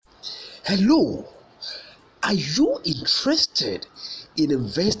Hello, are you interested in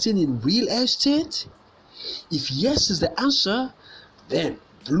investing in real estate? If yes is the answer, then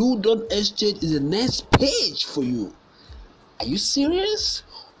Blue Dawn Estate is the next page for you. Are you serious?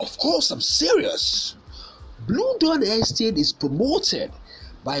 Of course, I'm serious. Blue Dawn Estate is promoted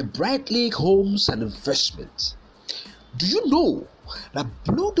by Bright Lake Homes and Investment. Do you know that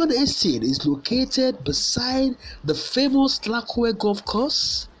Blue Dawn Estate is located beside the famous Lakowe Golf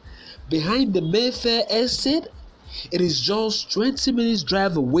Course? Behind the Mayfair Estate? It is just 20 minutes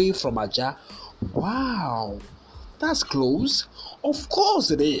drive away from Aja. Wow, that's close. Of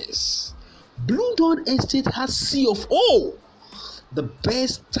course it is. Blue Dawn Estate has C of O, the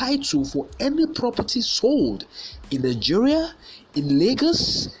best title for any property sold in Nigeria, in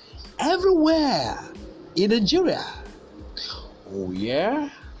Lagos, everywhere in Nigeria. Oh yeah?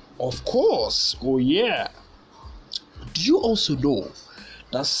 Of course. Oh yeah. Do you also know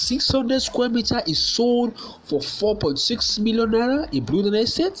that 600 square meter is sold for 4.6 million naira in Blue Dawn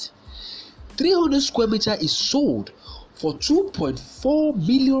Estate? 300 square meter is sold for 2.4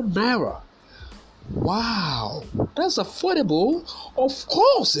 million naira. Wow, that's affordable. Of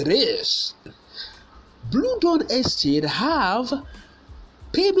course it is. Blue Dawn Estate have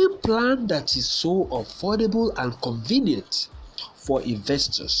payment plan that is so affordable and convenient for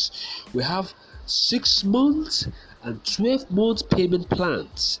investors. We have 6 months and 12 month payment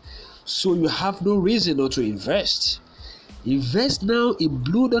plans, so you have no reason not to invest. Invest now in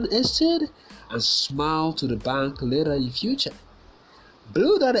Blue Dawn Estate and smile to the bank later in future.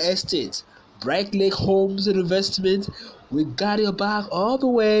 Blue Dawn Estate, Bright Lake Homes and Investment, we got your back all the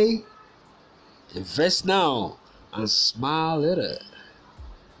way. Invest now and smile later.